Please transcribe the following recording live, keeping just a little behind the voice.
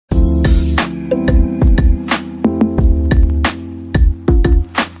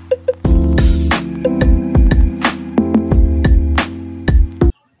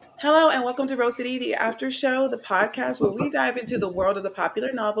welcome to Rose City, the After Show, the podcast where we dive into the world of the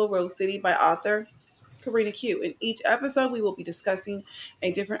popular novel Rose City by author Corenna Khieu. In each episode, we will be discussing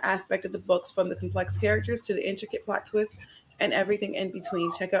a different aspect of the books, from the complex characters to the intricate plot twists and everything in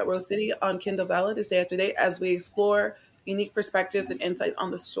between. Check out Rose City on Kindle Vella to stay up to date as we explore unique perspectives and insights on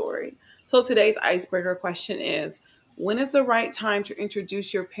the story. So today's icebreaker question is, when is the right time to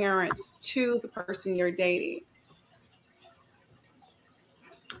introduce your parents to the person you're dating?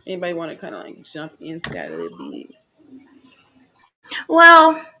 Anybody want to kind of like jump into that a little bit?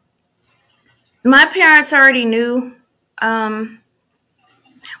 Well, my parents already knew. When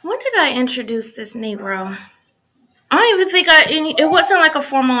did I introduce this Negro? I don't even think it wasn't like a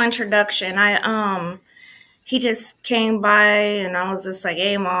formal introduction. He just came by and I was just like,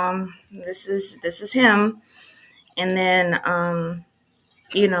 "Hey, Mom, this is him." And then,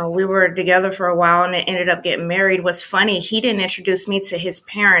 we were together for a while and it ended up getting married. What's funny, he didn't introduce me to his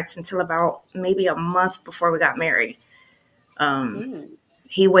parents until about maybe a month before we got married.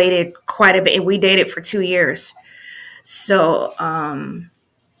 He waited quite a bit. We dated for 2 years. So,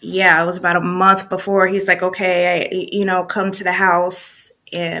 it was about a month before he's like, okay, come to the house.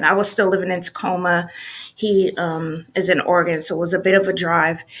 And I was still living in Tacoma. He is in Oregon, so it was a bit of a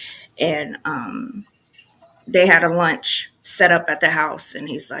drive. And they had a lunch set up at the house. And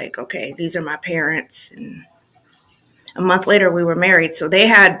he's like, okay, these are my parents. And a month later, we were married. So they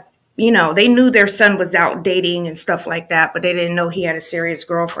had, they knew their son was out dating and stuff like that, but they didn't know he had a serious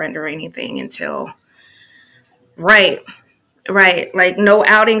girlfriend or anything until, right. Like no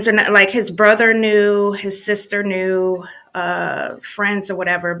outings or not, like his brother knew, his sister knew, friends or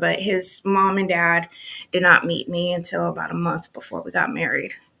whatever, but his mom and dad did not meet me until about a month before we got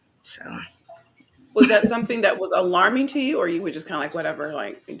married. So. Was that something that was alarming to you, or you were just kind of like, whatever,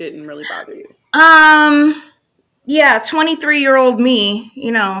 like it didn't really bother you? Yeah, 23-year-old me,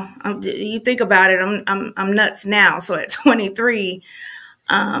 you think about it, I'm nuts now. So at 23,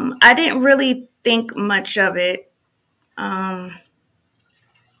 I didn't really think much of it. I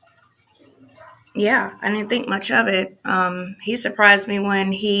didn't think much of it. He surprised me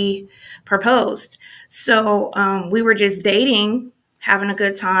when he proposed. So we were just dating, having a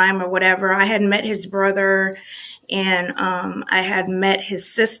good time or whatever. I had met his brother and I had met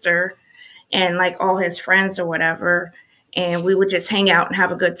his sister and like all his friends or whatever. And we would just hang out and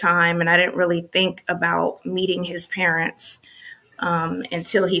have a good time. And I didn't really think about meeting his parents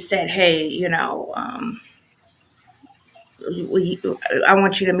until he said, hey, I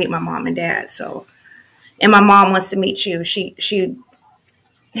want you to meet my mom and dad. So, and my mom wants to meet you.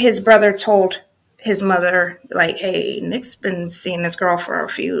 His brother told his mother, like, hey, Nick's been seeing this girl for a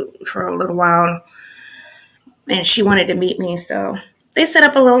little while, and she wanted to meet me. So they set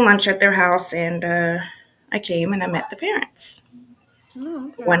up a little lunch at their house, and I came and I met the parents. Oh,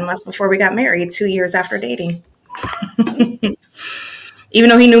 okay. 1 month before we got married, 2 years after dating. Even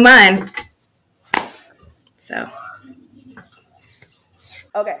though he knew mine. So.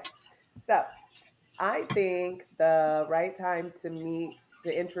 Okay. So I think the right time to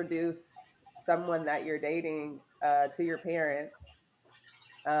introduce someone that you're dating to your parents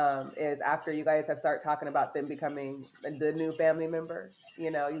is after you guys have started talking about them becoming the new family member.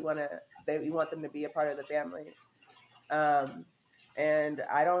 You want them to be a part of the family. And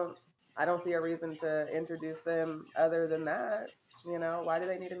I don't see a reason to introduce them other than that. Why do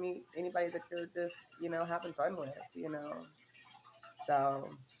they need to meet anybody that you're just, having fun with, So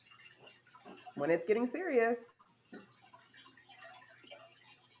when it's getting serious.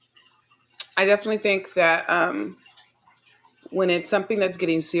 I definitely think that when it's something that's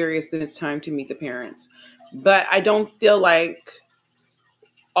getting serious, then it's time to meet the parents. But I don't feel like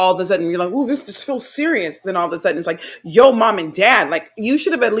all of a sudden you're like, oh, this just feels serious. Then all of a sudden it's like, yo, mom and dad, like you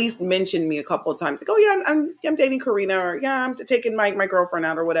should have at least mentioned me a couple of times. Like, oh yeah, I'm dating Corenna, or yeah, I'm taking my girlfriend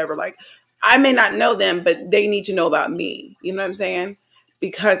out or whatever. Like I may not know them, but they need to know about me. You know what I'm saying?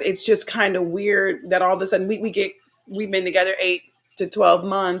 Because it's just kind of weird that all of a sudden we've been together 8 to 12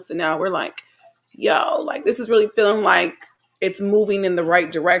 months. And now we're like, yo, like this is really feeling like it's moving in the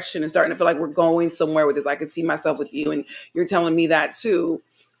right direction and starting to feel like we're going somewhere with this. I could see myself with you and you're telling me that too.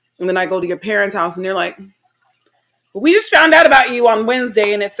 And then I go to your parents' house and they're like, well, we just found out about you on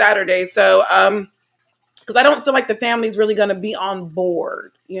Wednesday and it's Saturday. So, because I don't feel like the family's really going to be on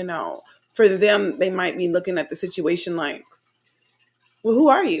board, for them, they might be looking at the situation like, well, who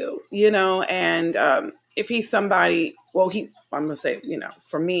are you? And if he's somebody, well, I'm going to say,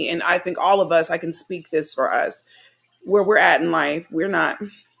 for me, and I think all of us, I can speak this for us, where we're at in life, we're not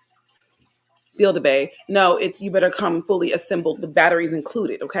Build a Bay. No, it's you better come fully assembled with batteries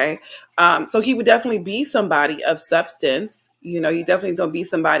included. Okay. So he would definitely be somebody of substance. He definitely going to be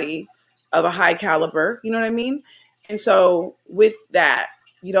somebody of a high caliber. You know what I mean? And so with that,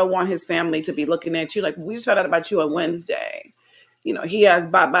 you don't want his family to be looking at you like, we just found out about you on Wednesday. He has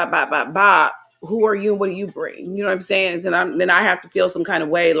bop, bop, bop, bop, bop. Who are you and what do you bring? You know what I'm saying? Then I have to feel some kind of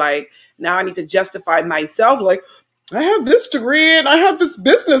way like now I need to justify myself. Like, I have this degree and I have this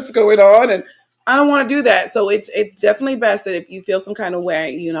business going on and I don't want to do that. So it's definitely best that if you feel some kind of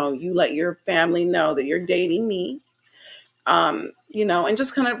way, you let your family know that you're dating me. And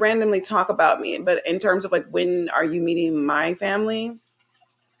just kind of randomly talk about me. But in terms of like, when are you meeting my family?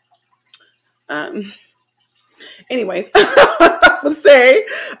 Anyways, I would say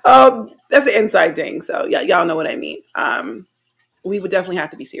that's an inside thing. So yeah, y'all know what I mean. We would definitely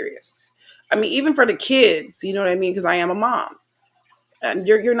have to be serious. I mean, even for the kids, you know what I mean? Because I am a mom. And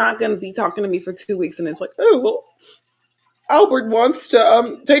you're not going to be talking to me for 2 weeks and it's like, oh, well, Albert wants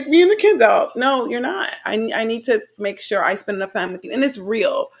to take me and the kids out. No, you're not. I need to make sure I spend enough time with you. And it's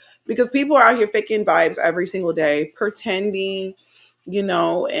real because people are out here faking vibes every single day, pretending,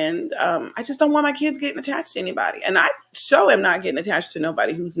 and I just don't want my kids getting attached to anybody. And I show him not getting attached to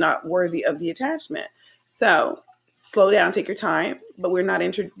nobody who's not worthy of the attachment. So slow down, take your time. But we're not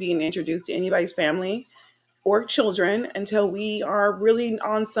being introduced to anybody's family or children until we are really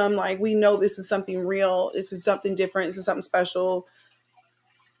on some, like, we know this is something real. This is something different. This is something special.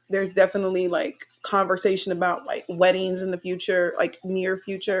 There's definitely like conversation about like weddings in the future, like near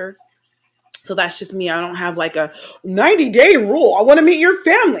future. So that's just me. I don't have like a 90-day rule. I want to meet your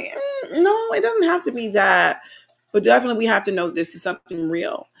family. No, it doesn't have to be that. But definitely we have to know this is something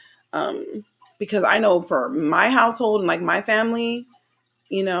real. Because I know for my household and like my family,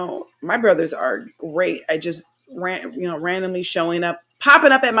 my brothers are great at just randomly showing up,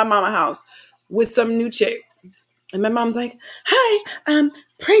 popping up at my mama's house with some new chick. And my mom's like, hi,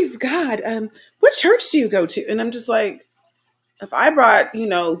 praise God. What church do you go to? And I'm just like, if I brought,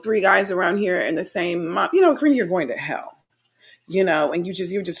 3 guys around here in the same month, Corinne, you're going to hell, and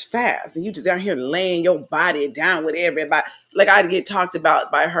you're just fast and you just down here laying your body down with everybody. Like I'd get talked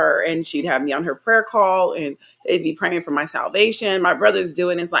about by her and she'd have me on her prayer call and they'd be praying for my salvation. My brothers do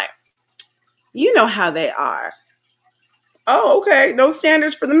it. And it's like, you know how they are. Oh, okay. No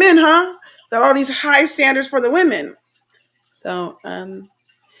standards for the men, huh? Got all these high standards for the women. So,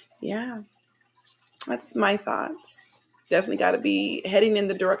 yeah, that's my thoughts. Definitely got to be heading in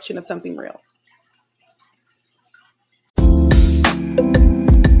the direction of something real.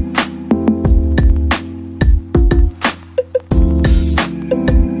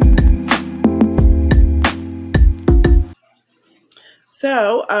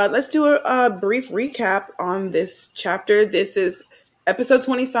 So let's do a brief recap on this chapter. This is episode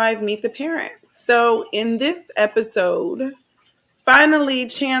 25, Meet the Parents. So in this episode, finally,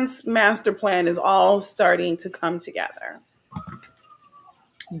 Chan's master plan is all starting to come together.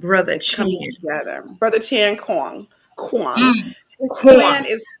 Brother Chan. Together. Brother Chan Kwong. His plan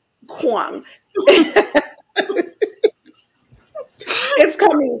is Kwong. It's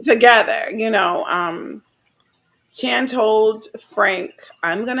coming together, Chan told Frank,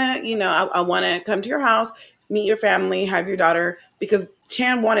 I'm going to, I want to come to your house, meet your family, have your daughter, because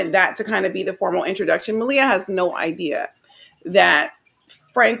Chan wanted that to kind of be the formal introduction. Malia has no idea that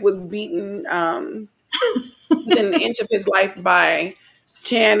Frank was beaten within an inch of his life by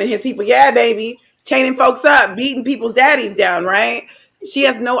Chan and his people. Yeah, baby. Chaining folks up, beating people's daddies down, right? She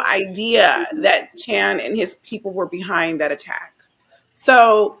has no idea that Chan and his people were behind that attack.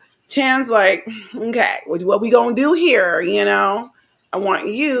 So Chan's like, okay, what we gonna do here? I want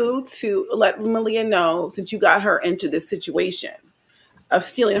you to let Malia know, since you got her into this situation of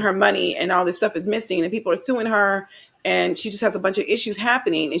stealing her money and all this stuff is missing and people are suing her and she just has a bunch of issues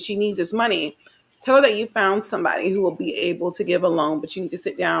happening and she needs this money. Tell her that you found somebody who will be able to give a loan, but you need to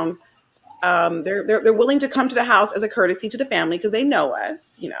sit down. They're willing to come to the house as a courtesy to the family because they know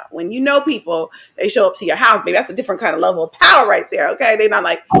us. When you know people, they show up to your house, baby. That's a different kind of level of power right there. Okay, they're not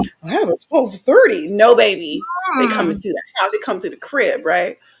like, I have a 12:30. No, baby, they come into the house. They come to the crib,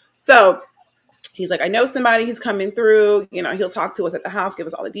 right? So he's like, I know somebody. He's coming through. He'll talk to us at the house, give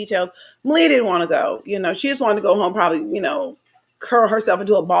us all the details. Malia didn't want to go. She just wanted to go home, probably, curl herself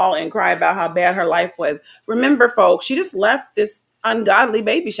into a ball and cry about how bad her life was. Remember, folks, she just left this ungodly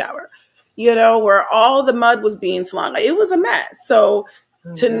baby shower. Where all the mud was being slung. It was a mess. So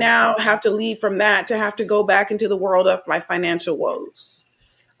to now have to leave from that, to have to go back into the world of my financial woes.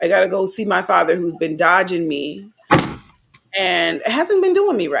 I got to go see my father who's been dodging me and it hasn't been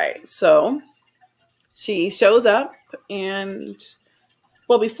doing me right. So she shows up and,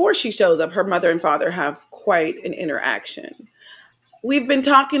 well, before she shows up, her mother and father have quite an interaction. We've been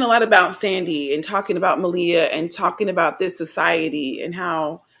talking a lot about Sandy and talking about Malia and talking about this society and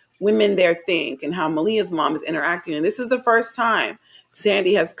how women there think and how Malia's mom is interacting. And this is the first time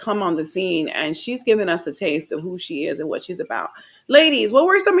Sandy has come on the scene, and she's given us a taste of who she is and what she's about. Ladies, what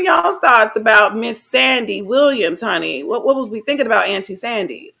were some of y'all's thoughts about Miss Sandy Williams, honey? What was we thinking about Auntie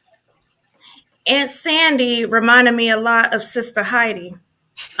Sandy? Aunt Sandy reminded me a lot of Sister Heidi.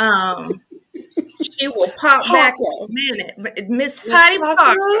 She will pop back in a minute. But Miss Heidi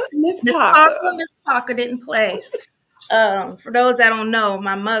Parker, Miss Parker didn't play. For those that don't know,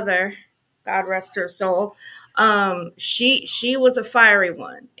 my mother, God rest her soul, she was a fiery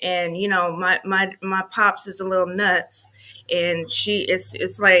one, and you know my pops is a little nuts, and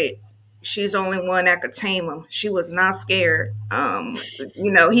it's like she's the only one that could tame him. She was not scared.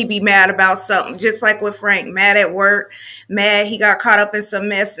 You know, he'd be mad about something, just like with Frank, mad at work, mad he got caught up in some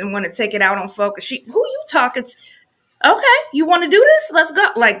mess and want to take it out on folks. Who you talking to? Okay, you want to do this? Let's go.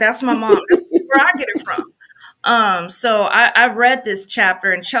 Like, that's my mom. That's where I get it from. So I read this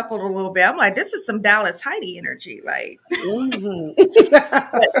chapter and chuckled a little bit. I'm like, this is some Dallas Heidi energy. Like,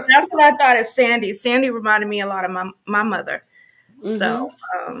 but that's what I thought of Sandy. Sandy reminded me a lot of my mother. So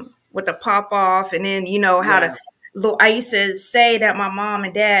with the pop off, and then, you know, how I used to say that my mom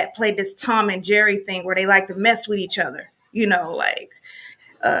and dad played this Tom and Jerry thing where they like to mess with each other. You know, like,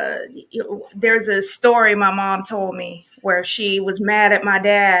 there's a story my mom told me where she was mad at my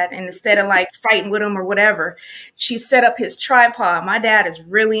dad, and instead of like fighting with him or whatever, she set up his tripod. My dad is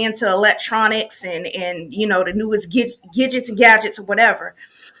really into electronics and you know, the newest gadgets and gadgets or whatever.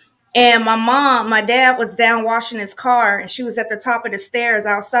 And my dad was down washing his car, and she was at the top of the stairs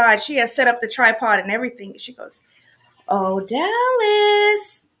outside. She had set up the tripod and everything. She goes, "Oh,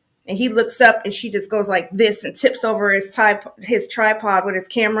 Dallas." And he looks up, and she just goes like this and tips over his tripod with his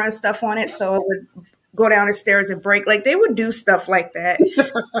camera and stuff on it, so it would go down the stairs and break. Like, they would do stuff like that.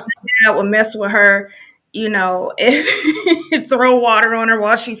 Dad would mess with her, you know, and throw water on her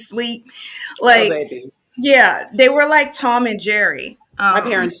while she sleep. Like, yeah, they were like Tom and Jerry. My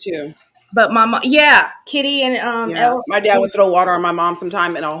parents too. But my mom, Kitty and my dad would throw water on my mom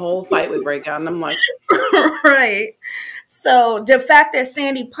sometime, and a whole fight would break out. And I'm like, right. So the fact that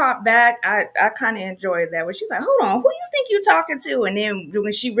Sandy popped back, I kind of enjoyed that. When she's like, "Hold on, who you think you talking to?" And then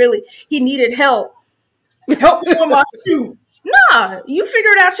when he needed help me with my shoe. Nah, you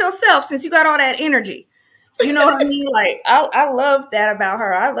figure it out yourself since you got all that energy. You know what I mean? Like, I love that about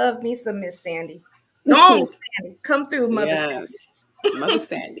her. I love me some Miss Sandy. Don't Sandy, come through, Mother Sandy. Mother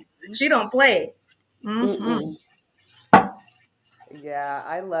Sandy. She don't play. Yeah,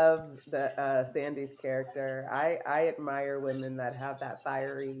 I love the Sandy's character. I admire women that have that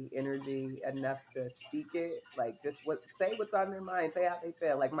fiery energy enough to speak it. Like, just say what's on their mind, say how they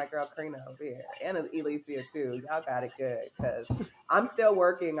feel. Like my girl Corenna over here, and Alicia too. Y'all got it good, because I'm still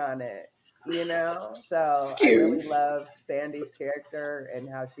working on it. You know, so I really love Sandy's character and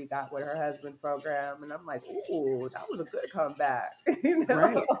how she got with her husband's program, and I'm like, ooh, that was a good comeback. You know,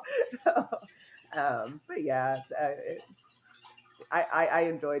 right? So, but yeah, I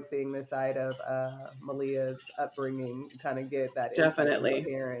enjoyed seeing this side of Malia's upbringing, kind of get that definitely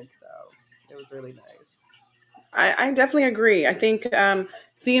parents. So it was really nice. I definitely agree. I think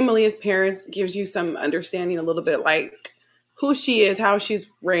seeing Malia's parents gives you some understanding a little bit, like who she is, how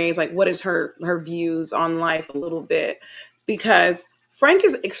she's raised, like what is her views on life a little bit, because Frank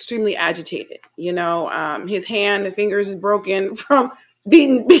is extremely agitated. You know, his fingers is broken from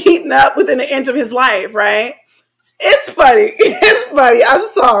being beaten up within an inch of his life, right? It's funny. It's funny. I'm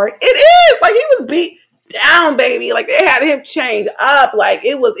sorry. It is. Like, he was beat down, baby. Like, they had him chained up. Like,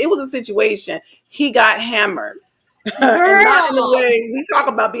 it was a situation. He got hammered. And not in the way we talk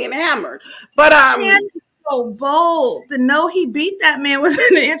about being hammered. But Sandy's so bold to know he beat that man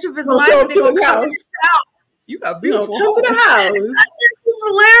within an inch of his life. To his house. You got beautiful. Come to the house. It's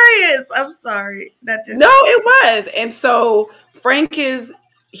hilarious. I'm sorry. No, it was. And so Frank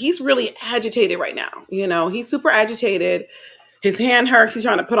he's really agitated right now. You know, he's super agitated. His hand hurts. He's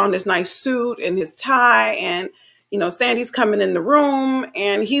trying to put on this nice suit and his tie. And, you know, Sandy's coming in the room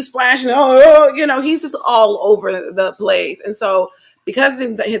and he's flashing. You know, he's just all over the place. And so because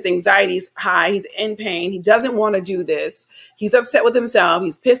his anxiety's high, he's in pain. He doesn't want to do this. He's upset with himself.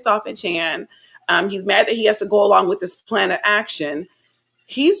 He's pissed off at Chan. He's mad that he has to go along with this plan of action.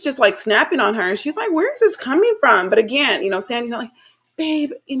 He's just like snapping on her. And she's like, where is this coming from? But again, you know, Sandy's not like,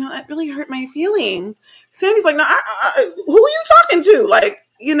 babe, you know, that really hurt my feelings. Sandy's like, no, who are you talking to? Like,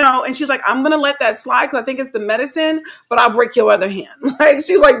 you know, and she's like, I'm going to let that slide because I think it's the medicine, but I'll break your other hand. Like,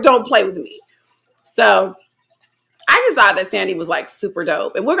 she's like, don't play with me. So I just thought that Sandy was like super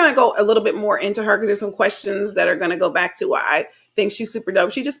dope. And we're going to go a little bit more into her because there's some questions that are going to go back to why I think she's super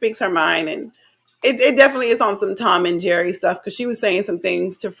dope. She just speaks her mind, and it definitely is on some Tom and Jerry stuff because she was saying some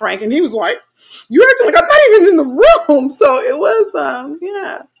things to Frank and he was like, "You acting like I'm not even in the room." So it was,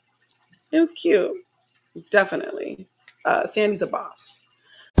 yeah, it was cute. Definitely. Sandy's a boss.